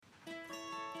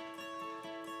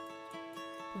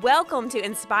Welcome to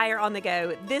Inspire on the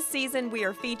Go. This season, we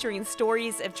are featuring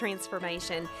stories of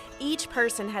transformation. Each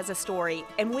person has a story,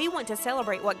 and we want to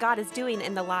celebrate what God is doing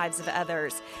in the lives of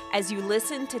others. As you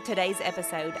listen to today's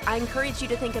episode, I encourage you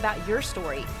to think about your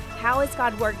story. How is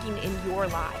God working in your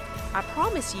life? I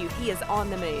promise you, He is on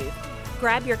the move.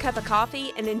 Grab your cup of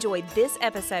coffee and enjoy this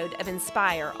episode of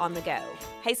Inspire on the Go.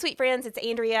 Hey, sweet friends, it's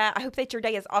Andrea. I hope that your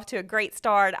day is off to a great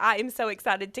start. I am so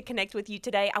excited to connect with you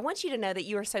today. I want you to know that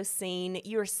you are so seen,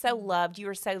 you are so loved, you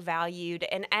are so valued.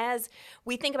 And as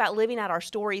we think about living out our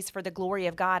stories for the glory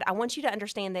of God, I want you to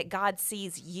understand that God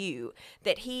sees you,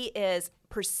 that He is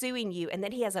pursuing you, and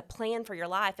that He has a plan for your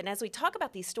life. And as we talk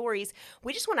about these stories,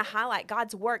 we just want to highlight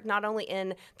God's work not only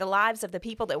in the lives of the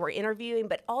people that we're interviewing,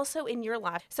 but also in your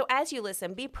life. So as you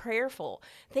listen, be prayerful.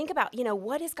 Think about,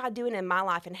 what is God doing in my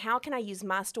life, and how can I use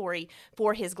my story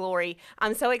for His glory?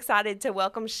 I'm so excited to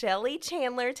welcome Shelly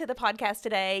Chandler to the podcast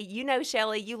today. You know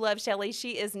Shelly, you love Shelly.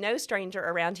 She is no stranger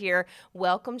around here.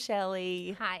 Welcome,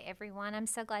 Shelly. Hi, everyone. I'm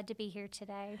so glad to be here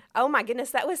today. Oh my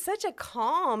goodness, that was such a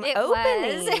calm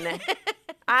opening.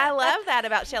 I love that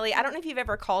about Shelly. I don't know if you've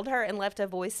ever called her and left a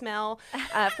voicemail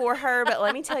for her, but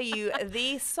let me tell you,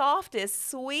 the softest,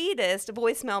 sweetest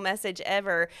voicemail message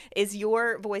ever is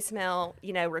your voicemail,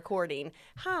 recording.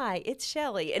 Hi, it's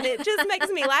Shelly. And it just makes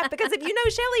me laugh because if you know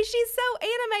Shelly, she's so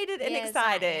animated and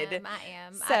excited. I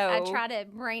am. So, I try to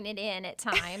rein it in at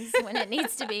times when it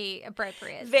needs to be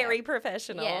appropriate. Very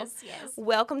professional. Yes.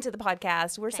 Welcome to the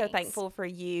podcast. We're so Thanks. thankful for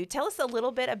you. Tell us a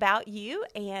little bit about you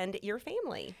and your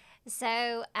family.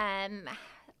 So,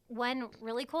 one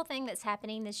really cool thing that's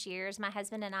happening this year is my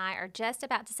husband and I are just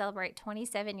about to celebrate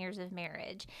 27 years of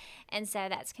marriage. And so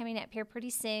that's coming up here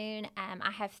pretty soon. I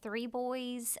have 3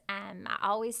 boys. I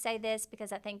always say this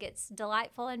because I think it's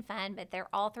delightful and fun, but they're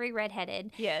all 3 redheaded.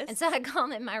 Yes. And so I call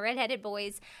them my redheaded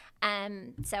boys.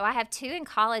 So I have 2 in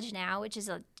college now, which is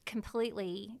a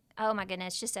completely, oh my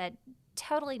goodness, just a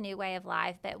totally new way of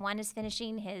life. But one is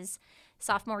finishing his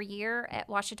sophomore year at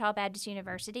Ouachita Baptist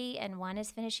University, and one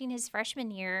is finishing his freshman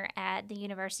year at the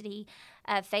University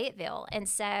of Fayetteville. And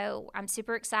so I'm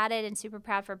super excited and super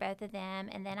proud for both of them.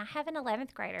 And then I have an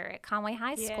 11th grader at Conway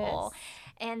High School.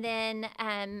 And then,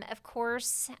 of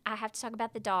course, I have to talk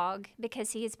about the dog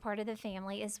because he is part of the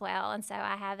family as well. And so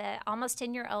I have an almost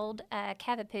 10-year-old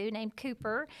Cavapoo named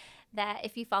Cooper, that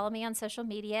if you follow me on social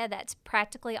media, that's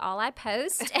practically all I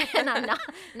post, and I'm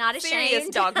not ashamed. Serious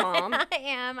dog mom. I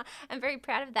am. I'm very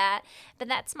proud of that. But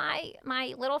that's my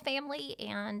little family,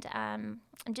 and I'm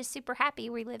just super happy.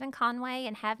 We live in Conway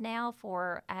and have now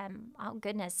for,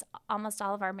 almost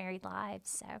all of our married lives.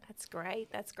 So That's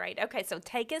great. That's great. Okay, so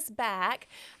take us back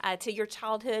to your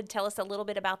childhood. Tell us a little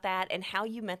bit about that and how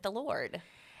you met the Lord.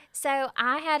 So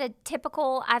I had a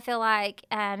typical, I feel like,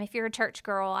 if you're a church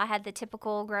girl, I had the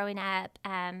typical growing up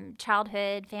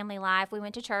childhood family life. We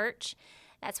went to church.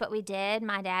 That's what we did.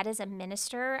 My dad is a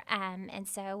minister, and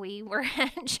so we were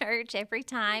at church every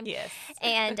time. Yes.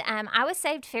 And I was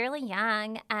saved fairly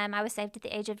young. I was saved at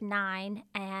the age of 9,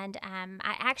 and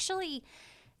I actually,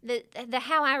 the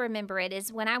how I remember it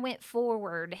is when I went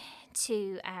forward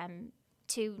to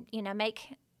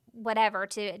make whatever,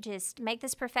 to just make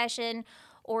this profession,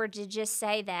 or to just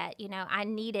say that, I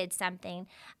needed something.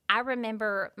 I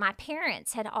remember my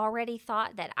parents had already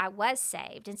thought that I was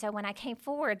saved. And so when I came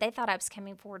forward, they thought I was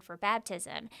coming forward for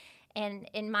baptism. And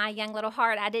in my young little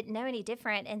heart, I didn't know any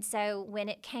different. And so when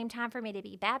it came time for me to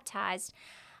be baptized,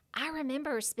 I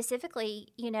remember specifically,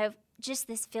 just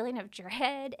this feeling of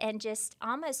dread and just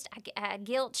almost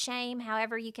guilt, shame,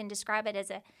 however you can describe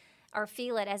it or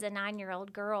feel it as a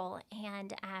 9-year-old girl.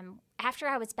 And after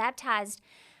I was baptized,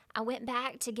 I went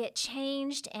back to get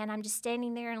changed, and I'm just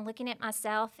standing there and looking at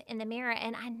myself in the mirror,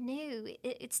 and I knew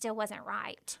it still wasn't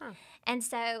right. Huh. And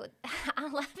so I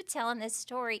love telling this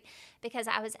story because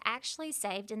I was actually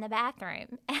saved in the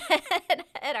bathroom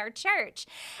at our church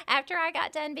after I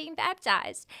got done being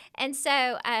baptized. And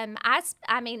so I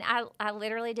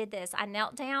literally did this. I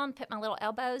knelt down, put my little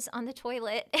elbows on the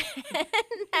toilet, and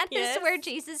that is where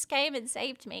Jesus came and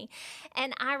saved me.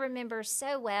 And I remember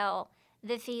so well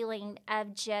the feeling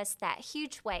of just that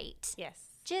huge weight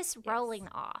just rolling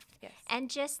off,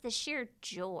 and just the sheer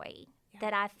joy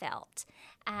that I felt,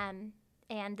 and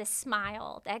the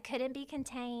smile that couldn't be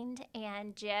contained,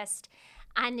 and just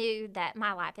I knew that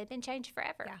my life had been changed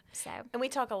forever. Yeah. So, And we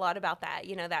talk a lot about that,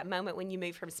 that moment when you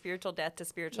move from spiritual death to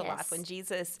spiritual Yes. life, when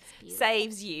Jesus beautiful.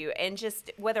 saves you, and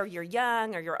just whether you're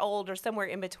young or you're old or somewhere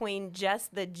in between,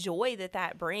 just the joy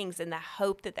that brings and the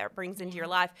hope that brings into your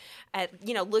life.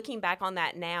 Looking back on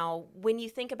that now, when you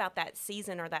think about that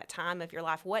season or that time of your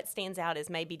life, what stands out as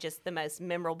maybe just the most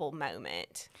memorable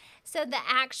moment? So the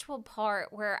actual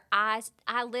part where I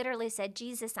literally said,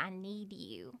 Jesus, I need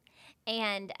you.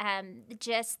 And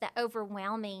just the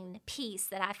overwhelming peace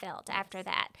that I felt after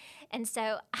that. And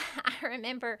so I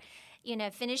remember,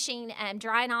 finishing,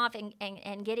 drying off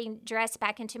and getting dressed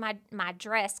back into my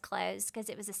dress clothes, because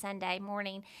it was a Sunday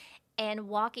morning, and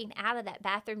walking out of that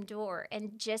bathroom door,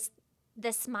 and just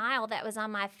the smile that was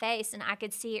on my face, and I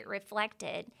could see it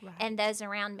reflected in those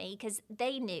around me, because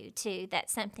they knew too that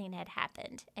something had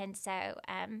happened. And so,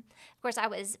 of course, I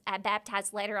was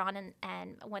baptized later on,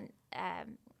 and when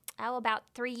about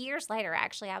 3 years later,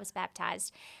 actually, I was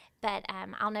baptized. But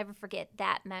I'll never forget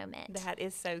that moment. That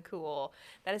is so cool.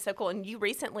 That is so cool. And you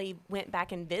recently went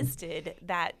back and visited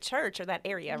that church or that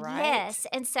area, right? Yes.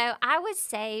 And so I was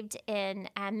saved in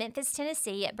Memphis,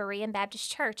 Tennessee at Berean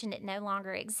Baptist Church, and it no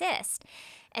longer exists.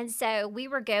 And so we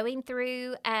were going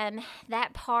through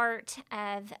that part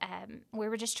of, we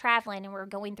were just traveling, and we were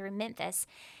going through Memphis.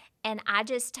 And I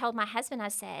just told my husband, I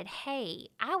said, hey,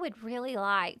 I would really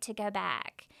like to go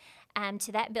back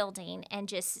to that building and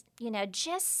just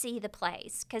see the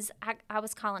place, because I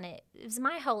was calling it was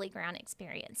my holy ground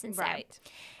experience. And so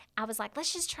I was like,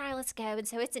 let's go. And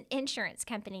so it's an insurance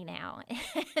company now.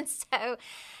 And so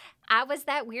I was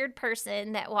that weird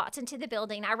person that walked into the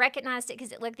building. I recognized it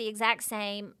because it looked the exact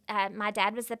same. My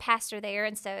dad was the pastor there,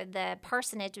 and so the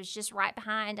parsonage was just right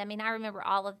behind. I mean, I remember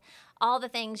all the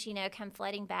things, come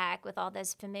flooding back with all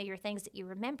those familiar things that you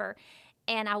remember.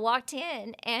 And I walked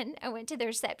in, and I went to the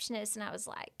receptionist, and I was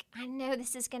like, I know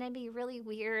this is going to be really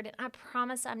weird, and I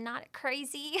promise I'm not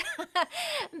crazy,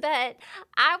 but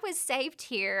I was saved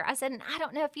here. I said, and I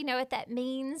don't know if you know what that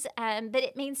means, but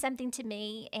it means something to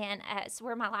me, and it's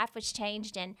where my life was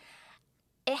changed, and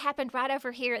it happened right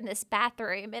over here in this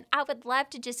bathroom, and I would love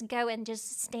to just go and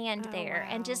just stand there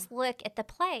and just look at the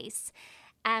place.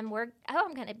 I'm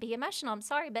going to be emotional, I'm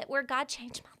sorry, but where God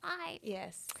changed my life.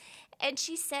 Yes. And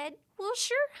she said, well,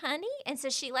 sure, honey. And so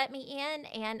she let me in,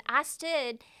 and I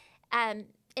stood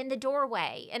in the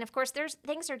doorway. And of course,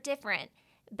 things are different,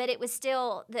 but it was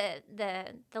still, the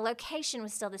location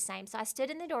was still the same. So I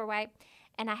stood in the doorway,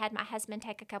 and I had my husband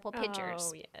take a couple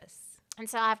pictures. Oh, yes. And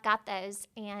so I've got those,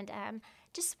 and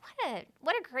just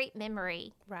what a great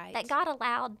memory that God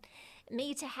allowed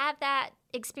me to have that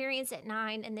experience at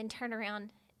 9 and then turn around.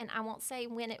 And I won't say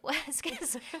when it was,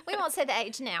 because we won't say the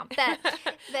age now. But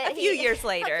a few years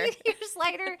later.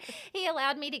 He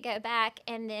allowed me to go back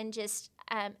and then just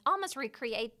almost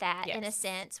recreate that in a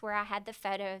sense, where I had the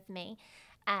photo of me.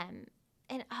 And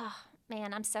oh,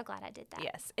 man, I'm so glad I did that.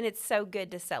 Yes, and it's so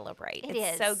good to celebrate. It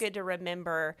it's is. so good to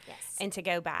remember and to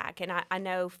go back. And I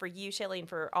know for you, Shelly, and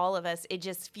for all of us, it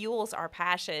just fuels our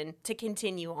passion to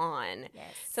continue on. Yes.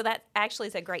 So that actually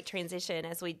is a great transition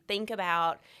as we think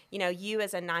about, you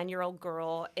as a 9-year-old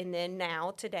girl, and then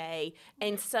now today,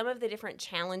 and some of the different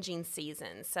challenging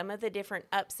seasons, some of the different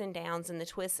ups and downs and the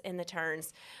twists and the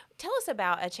turns. Tell us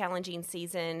about a challenging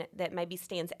season that maybe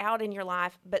stands out in your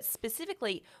life, but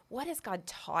specifically, what has God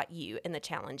taught you in the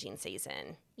challenging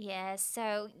season? Yes,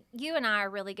 so you and I are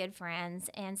really good friends,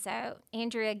 and so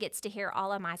Andrea gets to hear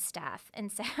all of my stuff,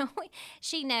 and so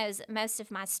she knows most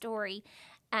of my story.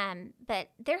 But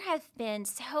there have been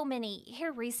so many,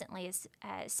 here recently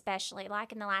especially,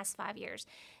 like in the last 5 years,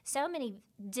 so many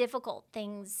difficult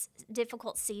things,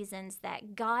 difficult seasons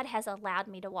that God has allowed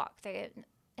me to walk through,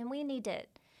 and we need to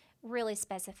really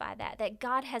specify that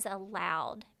God has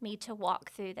allowed me to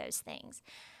walk through those things.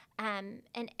 And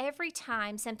every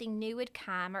time something new would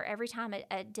come, or every time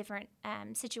a different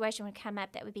situation would come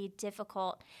up that would be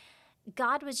difficult,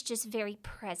 God was just very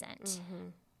present.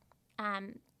 Mm-hmm.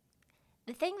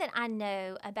 The thing that I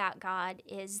know about God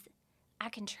is I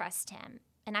can trust him,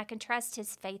 and I can trust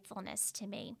his faithfulness to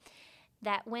me,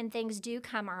 that when things do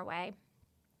come our way,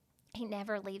 he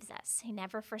never leaves us. He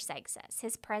never forsakes us.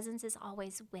 His presence is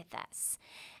always with us.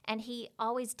 And he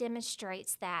always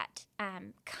demonstrates that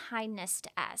kindness to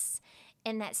us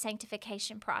in that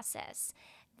sanctification process,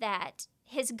 that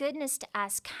his goodness to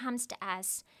us comes to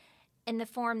us in the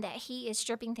form that he is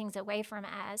stripping things away from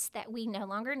us that we no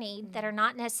longer need, that are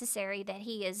not necessary, that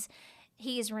he is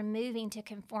He is removing to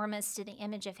conform us to the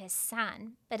image of his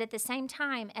Son. But at the same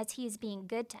time, as he is being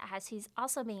good to us, he's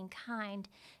also being kind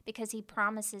because he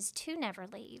promises to never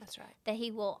leave. That's right. That he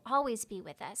will always be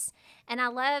with us. And I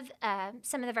love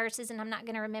some of the verses, and I'm not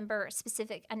going to remember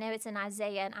specific. I know it's in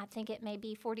Isaiah, and I think it may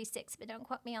be 46, but don't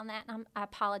quote me on that, and I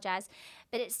apologize.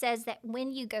 But it says that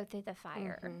when you go through the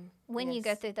fire, when you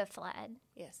go through the flood,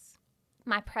 yes,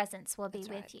 my presence will be That's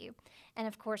with right. you. And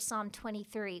of course, Psalm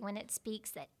 23, when it speaks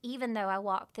that even though I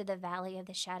walk through the valley of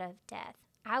the shadow of death,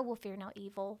 I will fear no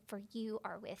evil, for you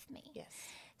are with me. yes,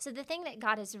 So the thing that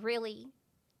God has really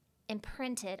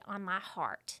imprinted on my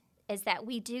heart is that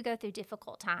we do go through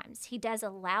difficult times. He does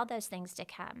allow those things to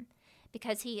come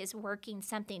because he is working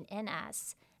something in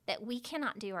us that we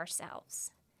cannot do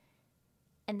ourselves.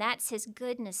 And that's his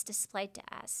goodness displayed to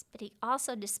us. But he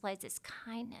also displays his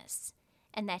kindness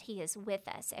and that he is with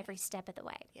us every step of the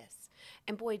way. yes.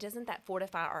 And boy, doesn't that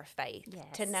fortify our faith to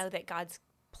Yes. know that God's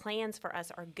plans for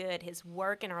us are good, his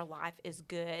work in our life is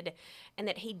good, and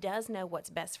that he does know what's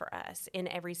best for us in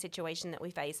every situation that we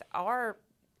face. Our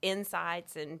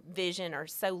insights and vision are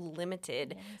so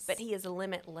limited, but he is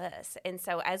limitless. And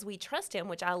so as we trust him,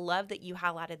 which I love that you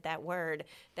highlighted that word,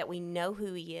 that we know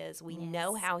who he is, we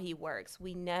know how he works,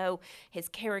 we know his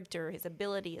character, his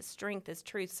ability, his strength, his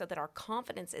truth, so that our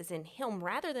confidence is in him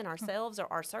rather than ourselves or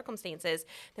our circumstances,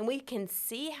 then we can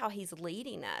see how he's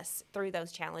leading us through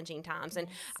those challenging times. And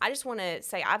I just want to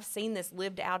say I've seen this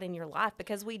lived out in your life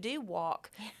because we do walk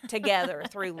together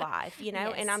through life, you know,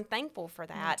 and Yes. I'm thankful for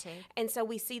that. too. And so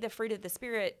we see the fruit of the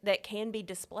Spirit that can be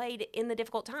displayed in the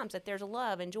difficult times, that there's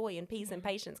love and joy and peace and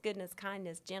patience, goodness,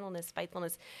 kindness, gentleness,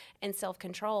 faithfulness, and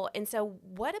self-control. And so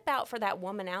what about for that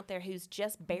woman out there who's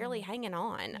just barely hanging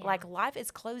on? Like life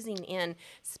is closing in.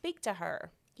 Speak to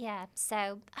her. Yeah.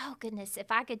 So, oh goodness,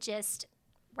 if I could just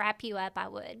wrap you up, I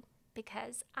would,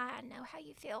 because I know how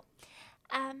you feel.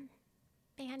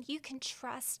 Man, you can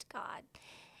trust God,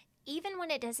 even when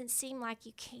it doesn't seem like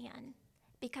you can,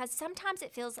 because sometimes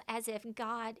it feels as if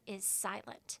God is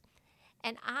silent.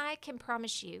 And I can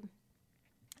promise you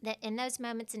that in those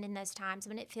moments and in those times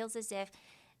when it feels as if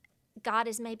God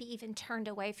is maybe even turned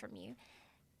away from you,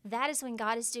 that is when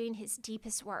God is doing his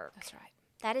deepest work. That's right.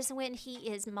 That is when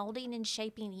he is molding and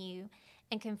shaping you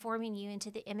and conforming you into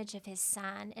the image of his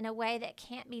Son in a way that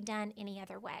can't be done any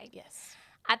other way. Yes.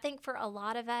 I think for a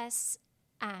lot of us,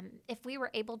 if we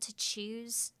were able to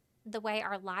choose the way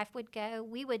our life would go,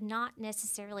 we would not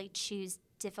necessarily choose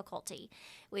difficulty.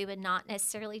 We would not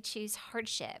necessarily choose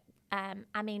hardship.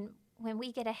 I mean, when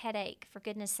we get a headache, for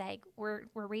goodness sake, we're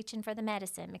reaching for the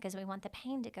medicine because we want the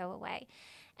pain to go away.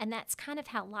 And that's kind of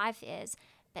how life is.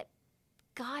 But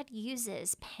God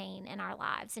uses pain in our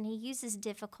lives, and he uses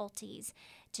difficulties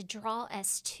to draw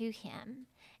us to him.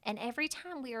 And every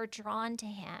time we are drawn to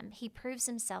him, he proves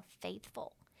himself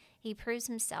faithful. He proves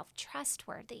himself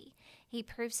trustworthy. He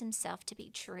proves himself to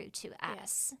be true to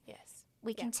us. Yes.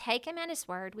 We can take him at his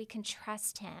word. We can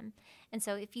trust him. And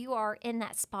so if you are in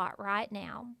that spot right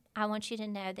now, I want you to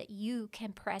know that you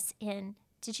can press in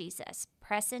to Jesus,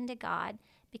 press into God,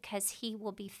 because he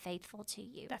will be faithful to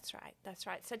you. That's right. That's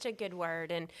right. Such a good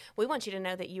word. And we want you to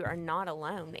know that you are not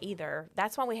alone either.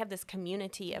 That's why we have this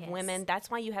community of women. That's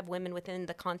why you have women within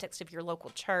the context of your local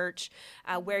church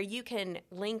where you can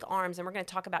link arms. And we're going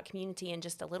to talk about community in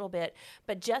just a little bit.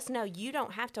 But just know you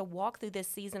don't have to walk through this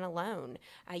season alone.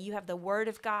 You have the Word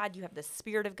of God. You have the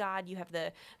Spirit of God. You have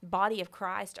the body of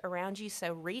Christ around you.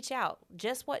 So reach out.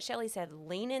 Just what Shelley said,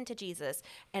 lean into Jesus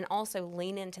and also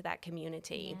lean into that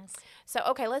community. Yes. So,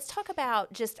 okay, let's talk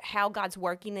about just how God's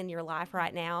working in your life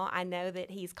right now. I know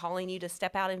that he's calling you to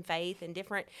step out in faith in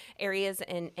different areas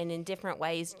and in different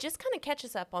ways. Just kind of catch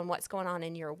us up on what's going on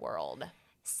in your world.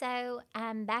 So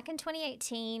back in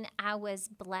 2018, I was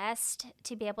blessed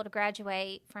to be able to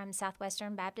graduate from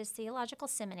Southwestern Baptist Theological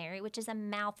Seminary, which is a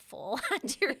mouthful. I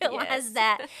do realize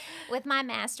that, with my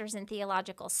master's in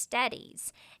theological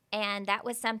studies. And that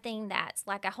was something that's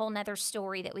like a whole nother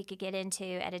story that we could get into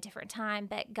at a different time.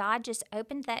 But God just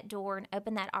opened that door and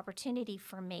opened that opportunity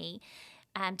for me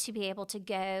to be able to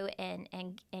go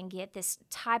and get this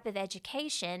type of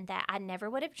education that I never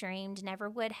would have dreamed, never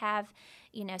would have,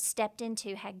 stepped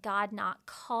into had God not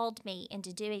called me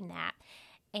into doing that.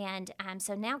 And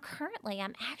so now currently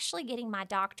I'm actually getting my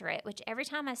doctorate, which every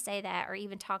time I say that or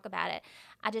even talk about it,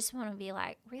 I just want to be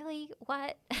like, really?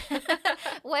 What?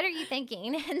 What are you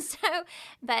thinking? And so,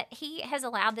 but he has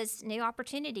allowed this new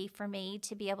opportunity for me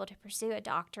to be able to pursue a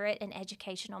doctorate in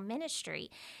educational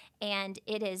ministry. And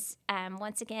it has,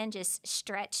 once again, just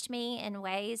stretched me in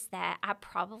ways that I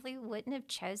probably wouldn't have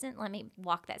chosen. Let me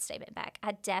walk that statement back.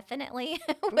 I definitely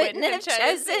wouldn't have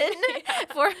chosen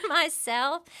for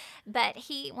myself. But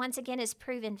he, once again, has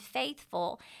proven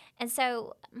faithful. And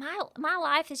so my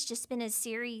life has just been a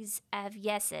series of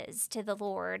yeses to the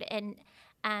Lord. And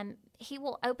he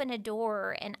will open a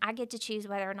door, and I get to choose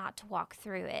whether or not to walk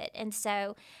through it. And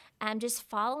so I'm just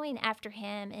following after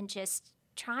him and just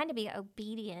trying to be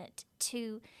obedient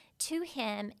to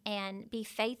him and be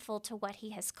faithful to what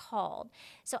he has called.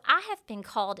 So I have been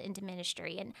called into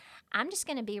ministry, and I'm just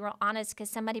going to be real honest because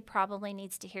somebody probably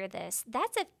needs to hear this.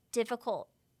 That's a difficult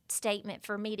statement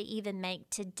for me to even make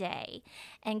today.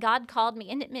 And God called me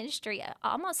into ministry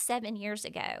almost 7 years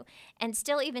ago. And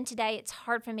still even today, it's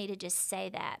hard for me to just say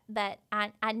that. But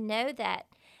I know that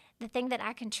the thing that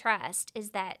I can trust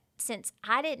is that since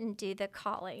I didn't do the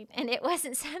calling and it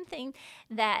wasn't something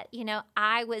that,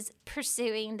 I was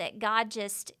pursuing, that God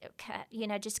just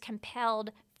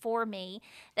compelled for me,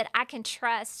 that I can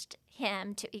trust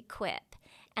him to equip.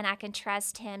 And I can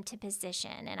trust him to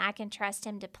position, and I can trust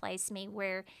him to place me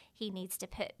where he needs to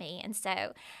put me. And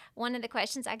so one of the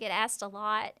questions I get asked a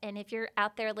lot, and if you're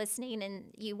out there listening and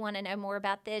you want to know more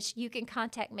about this, you can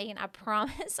contact me, and I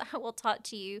promise I will talk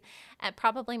to you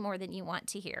probably more than you want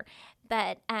to hear.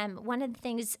 But one of the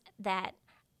things that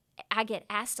I get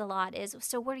asked a lot is,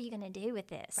 so what are you going to do with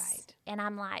this? Right. And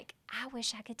I'm like, I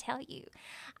wish I could tell you.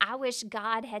 I wish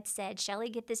God had said, Shelley,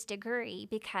 get this degree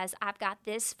because I've got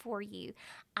this for you.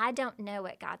 I don't know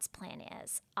what God's plan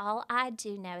is. All I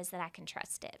do know is that I can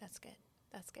trust it. That's good.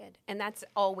 That's good. And that's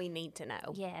all we need to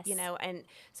know. Yes. And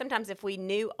sometimes if we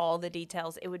knew all the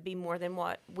details, it would be more than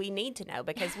what we need to know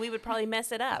because we would probably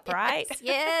mess it up, right?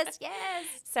 Yes.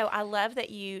 So I love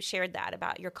that you shared that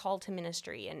about your call to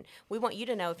ministry. And we want you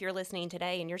to know, if you're listening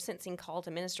today and you're sensing call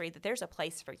to ministry, that there's a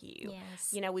place for you.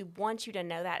 Yes. We want you to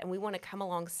know that, and we want to come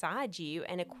alongside you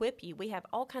and equip you. We have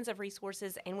all kinds of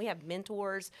resources, and we have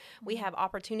mentors. We have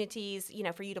opportunities,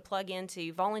 for you to plug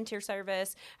into volunteer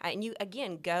service. And you,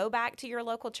 again, go back to your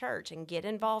local church and get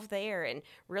involved there and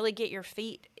really get your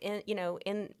feet in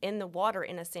the water,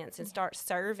 in a sense, and start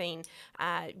serving.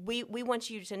 We want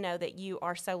you to know that you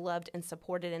are so loved and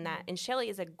supported in that. And Shelley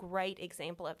is a great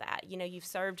example of that. You've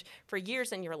served for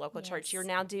years in your local church. You're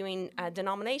now doing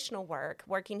denominational work,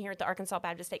 working here at the Arkansas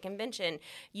Baptist State Convention.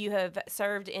 You have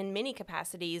served in many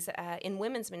capacities in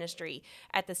women's ministry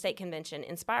at the state convention,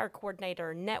 Inspire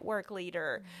coordinator, network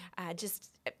leader,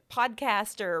 just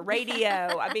podcaster,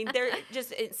 radio. I mean, they're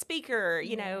just speaker,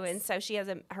 and so she has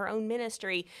her own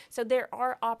ministry. So there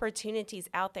are opportunities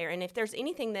out there. And if there's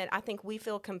anything that I think we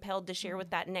feel compelled to share with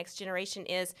that next generation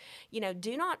is,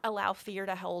 do not allow fear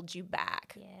to hold you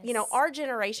back. Yes. Our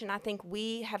generation, I think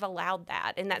we have allowed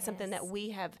that, and that's something that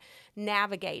we have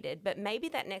navigated. But maybe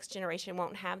that next generation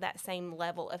won't have that same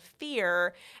level of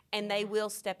fear, and they will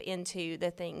step into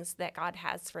the things that God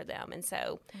has for them. And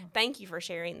so thank you for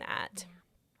sharing that.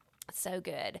 So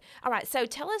good. All right. So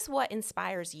tell us what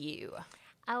inspires you.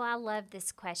 Oh, I love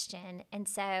this question. And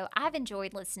so I've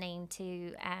enjoyed listening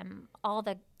to all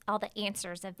the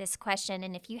answers of this question.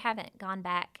 And if you haven't gone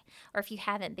back, or if you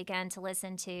haven't begun to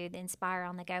listen to the Inspire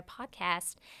on the Go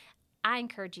podcast, I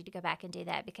encourage you to go back and do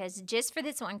that, because just for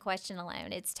this one question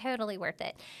alone, it's totally worth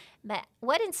it. But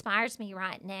what inspires me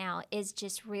right now is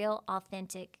just real,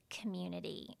 authentic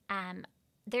community.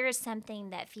 There is something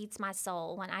that feeds my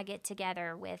soul when I get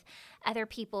together with other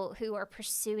people who are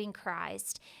pursuing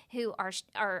Christ, who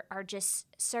are just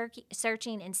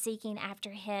searching and seeking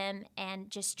after him and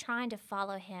just trying to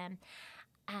follow him.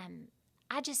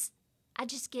 I just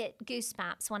get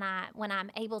goosebumps when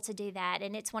I'm able to do that,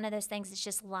 and it's one of those things that's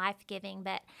just life-giving.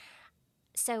 But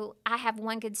so I have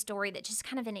one good story that's just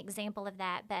kind of an example of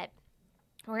that. But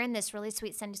we're in this really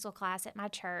sweet Sunday school class at my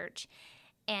church.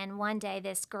 And one day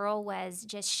this girl was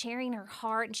just sharing her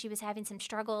heart, and she was having some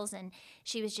struggles, and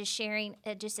she was just sharing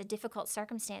just a difficult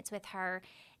circumstance with her,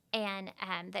 and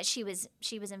that she was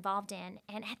involved in.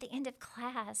 And at the end of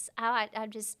class,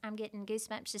 I'm getting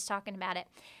goosebumps just talking about it.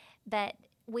 But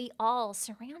we all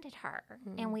surrounded her,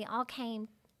 and we all came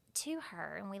to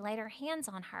her, and we laid our hands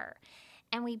on her,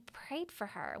 and we prayed for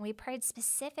her, and we prayed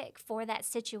specific for that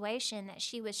situation that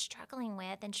she was struggling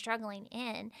with and struggling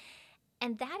in.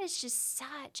 And that is just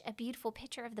such a beautiful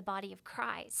picture of the body of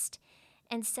Christ.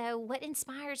 And so what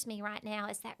inspires me right now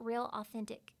is that real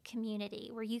authentic community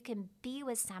where you can be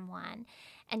with someone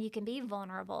and you can be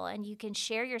vulnerable and you can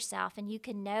share yourself and you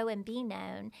can know and be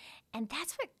known. And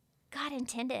that's what God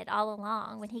intended all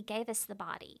along when he gave us the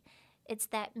body. It's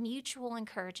that mutual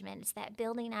encouragement. It's that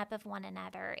building up of one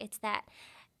another. It's that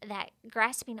that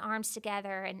grasping arms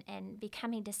together and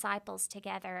becoming disciples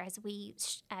together as we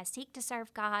seek to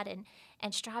serve God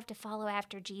and strive to follow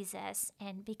after Jesus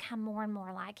and become more and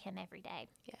more like him every day.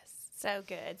 Yes. So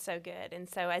good, so good. And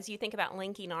so as you think about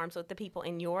linking arms with the people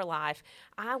in your life,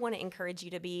 I want to encourage you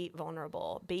to be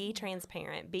vulnerable, be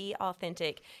transparent, be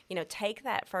authentic, take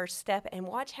that first step and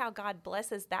watch how God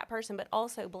blesses that person, but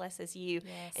also blesses you.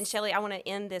 Yes. And Shelley, I want to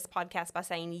end this podcast by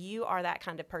saying you are that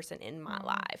kind of person in my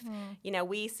life.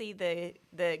 We see the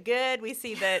good, we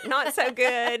see the not so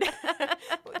good,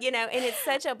 and it's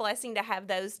such a blessing to have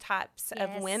those types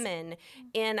of women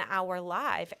in our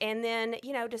life. And then,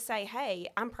 to say, hey,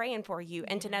 I'm praying for you,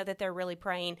 and to know that they're really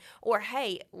praying, or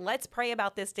hey, let's pray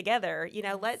about this together.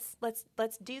 Let's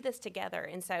do this together.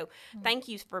 And so thank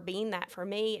you for being that for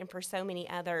me and for so many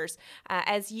others.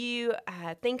 As you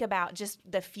think about just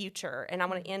the future, and I'm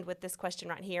going to end with this question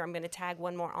right here. I'm going to tag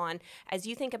one more on. As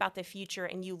you think about the future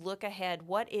and you look ahead,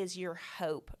 what is your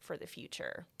hope for the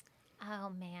future?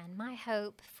 Oh man, my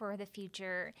hope for the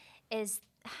future is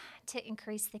to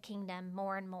increase the kingdom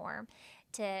more and more,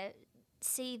 to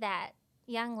see that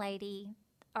young lady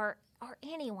or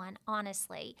anyone,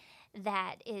 honestly,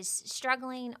 that is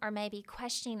struggling or maybe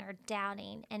questioning or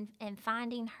doubting, and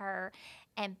finding her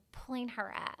and pulling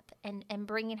her up and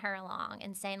bringing her along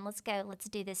and saying, let's go, let's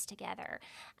do this together.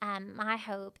 My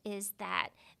hope is that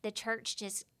the church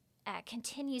just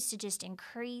continues to just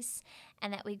increase,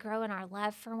 and that we grow in our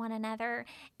love for one another,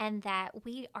 and that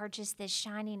we are just this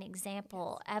shining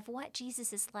example of what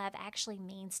Jesus' love actually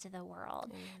means to the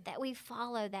world, that we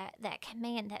follow that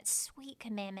command, that sweet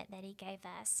commandment that he gave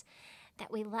us,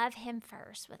 that we love him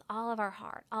first with all of our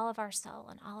heart, all of our soul,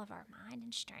 and all of our mind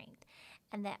and strength,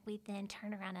 and that we then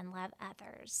turn around and love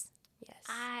others. Yes.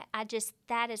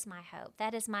 That is my hope.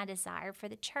 That is my desire for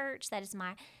the church. That is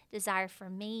my desire for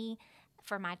me,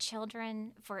 for my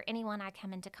children, for anyone I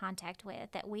come into contact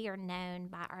with, that we are known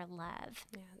by our love.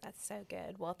 Yeah, that's so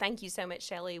good. Well, thank you so much,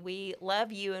 Shelley. We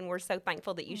love you, and we're so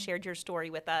thankful that you shared your story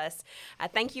with us.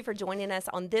 Thank you for joining us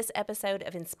on this episode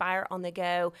of Inspire on the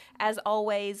Go. As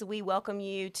always, we welcome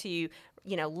you to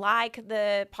like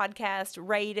the podcast,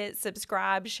 rate it,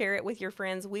 subscribe, share it with your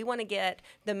friends. We want to get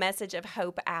the message of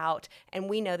hope out, and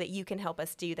we know that you can help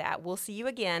us do that. We'll see you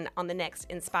again on the next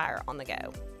Inspire on the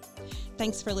Go.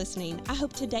 Thanks for listening. I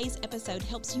hope today's episode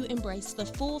helps you embrace the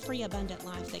full, free, abundant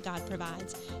life that God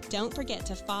provides. Don't forget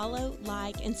to follow,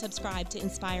 like, and subscribe to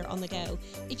Inspire on the Go.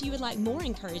 If you would like more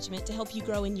encouragement to help you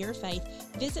grow in your faith,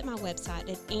 visit my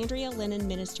website at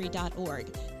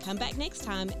AndreaLennonMinistry.org. Come back next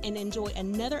time and enjoy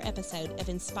another episode of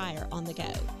Inspire on the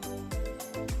Go.